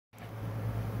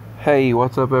Hey,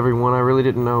 what's up everyone? I really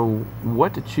didn't know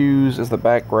what to choose as the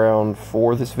background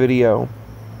for this video,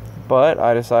 but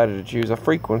I decided to choose a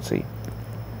frequency.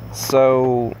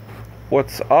 So,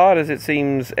 what's odd is it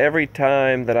seems every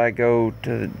time that I go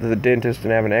to the dentist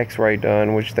and have an x-ray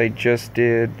done, which they just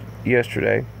did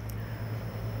yesterday,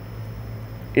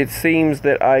 it seems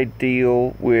that I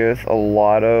deal with a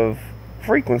lot of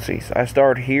frequencies. I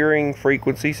start hearing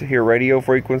frequencies, I hear radio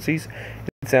frequencies.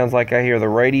 It sounds like I hear the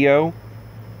radio.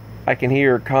 I can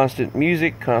hear constant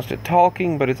music, constant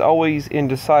talking, but it's always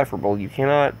indecipherable. You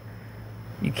can't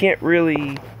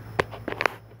really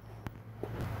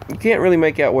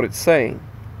make out what it's saying.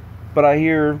 But I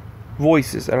hear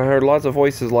voices, and I heard lots of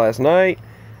voices last night,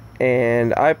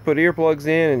 and I put earplugs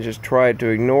in and just tried to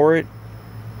ignore it,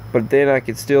 but then I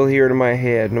could still hear it in my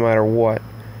head no matter what.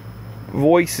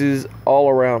 Voices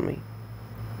all around me.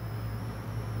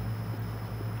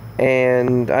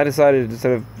 And I decided,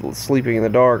 instead of sleeping in the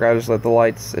dark, I just let the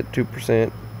lights at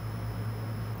 2%.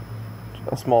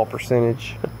 A small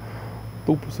percentage.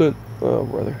 2%. Oh,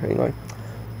 brother. Anyway.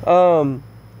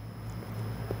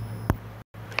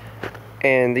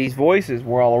 And these voices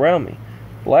were all around me.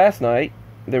 Last night,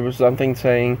 there was something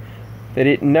saying that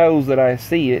it knows that I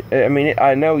see it. I mean,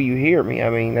 I know you hear me. I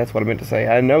mean, that's what I meant to say.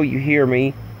 I know you hear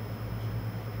me.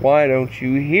 Why don't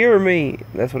you hear me?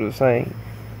 That's what it was saying.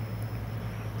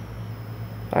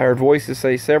 I heard voices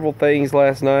say several things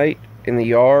last night in the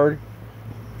yard.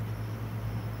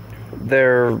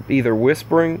 They're either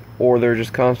whispering or they're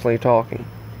just constantly talking.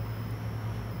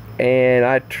 And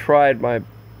I tried my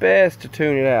best to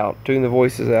tune the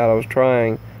voices out. I was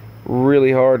trying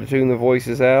really hard to tune the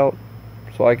voices out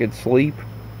so I could sleep.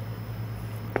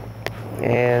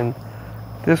 And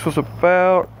this was it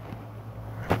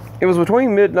was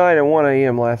between midnight and 1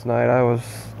 a.m. last night. I was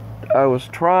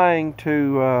trying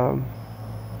to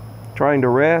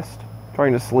rest,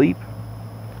 trying to sleep,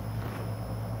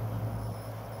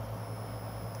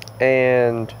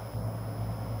 and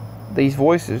these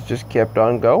voices just kept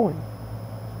on going,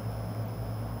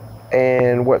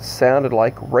 and what sounded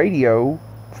like radio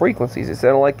frequencies. It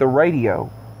sounded like the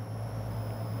radio,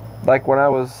 like when I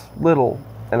was little,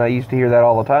 and I used to hear that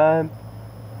all the time,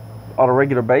 on a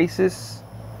regular basis,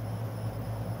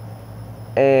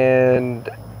 and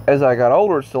as I got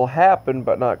older it still happened,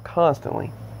 but not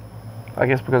constantly. I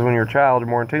guess because when you're a child, you're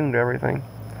more in tune to everything.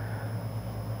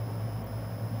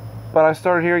 But I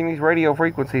started hearing these radio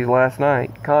frequencies last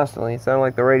night, constantly. It sounded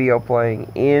like the radio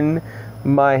playing in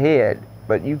my head,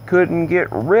 but you couldn't get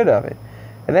rid of it.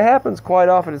 And that happens quite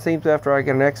often, it seems, after I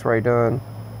get an x-ray done.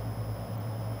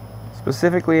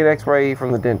 Specifically an x-ray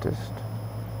from the dentist.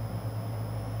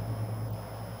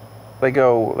 They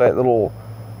put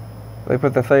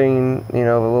the thing,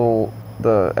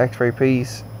 the x-ray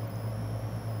piece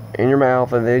in your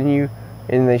mouth, and then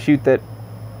they shoot that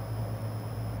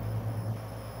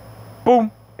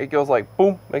boom. It goes like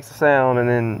boom, makes a sound, and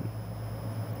then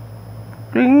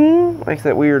ding, makes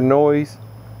that weird noise.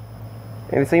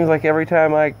 And it seems like every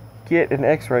time I get an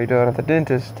x-ray done at the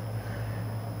dentist,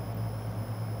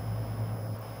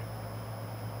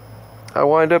 I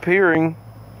wind up hearing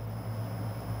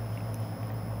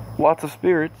lots of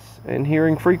spirits and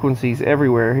hearing frequencies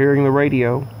everywhere, hearing the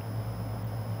radio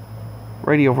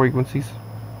frequencies.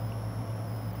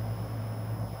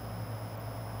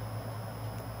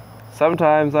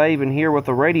 Sometimes I even hear what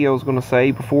the radio is going to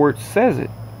say before it says it,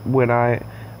 when I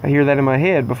hear that in my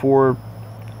head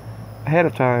ahead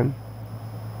of time.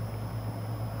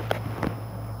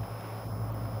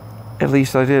 At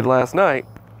least I did last night.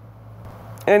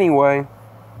 Anyway,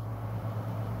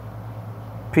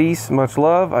 peace, much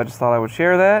love. I just thought I would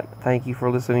share that. Thank you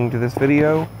for listening to this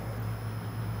video.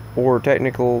 Or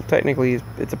technically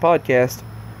it's a podcast.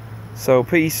 So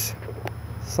peace.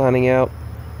 Signing out.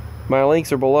 My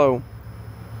links are below.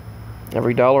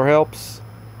 Every dollar helps.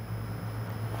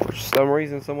 For some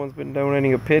reason someone's been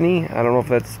donating a penny. I don't know if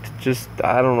that's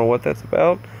I don't know what that's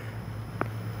about.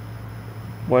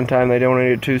 One time they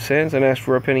donated 2 cents and asked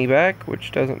for a penny back,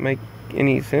 which doesn't make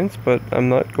any sense, but I'm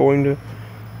not going to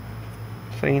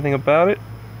say anything about it.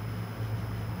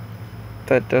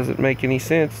 That doesn't make any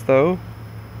sense though.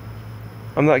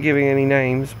 I'm not giving any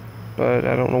names, but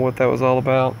I don't know what that was all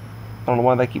about. I don't know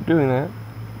why they keep doing that.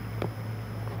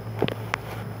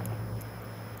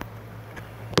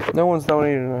 No one's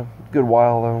donated in a good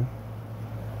while, though.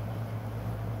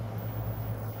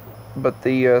 But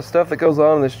the stuff that goes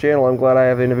on in this channel, I'm glad I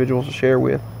have individuals to share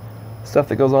with. Stuff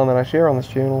that goes on that I share on this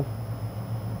channel.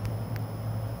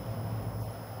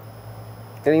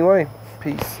 Anyway,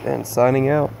 peace and signing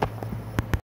out.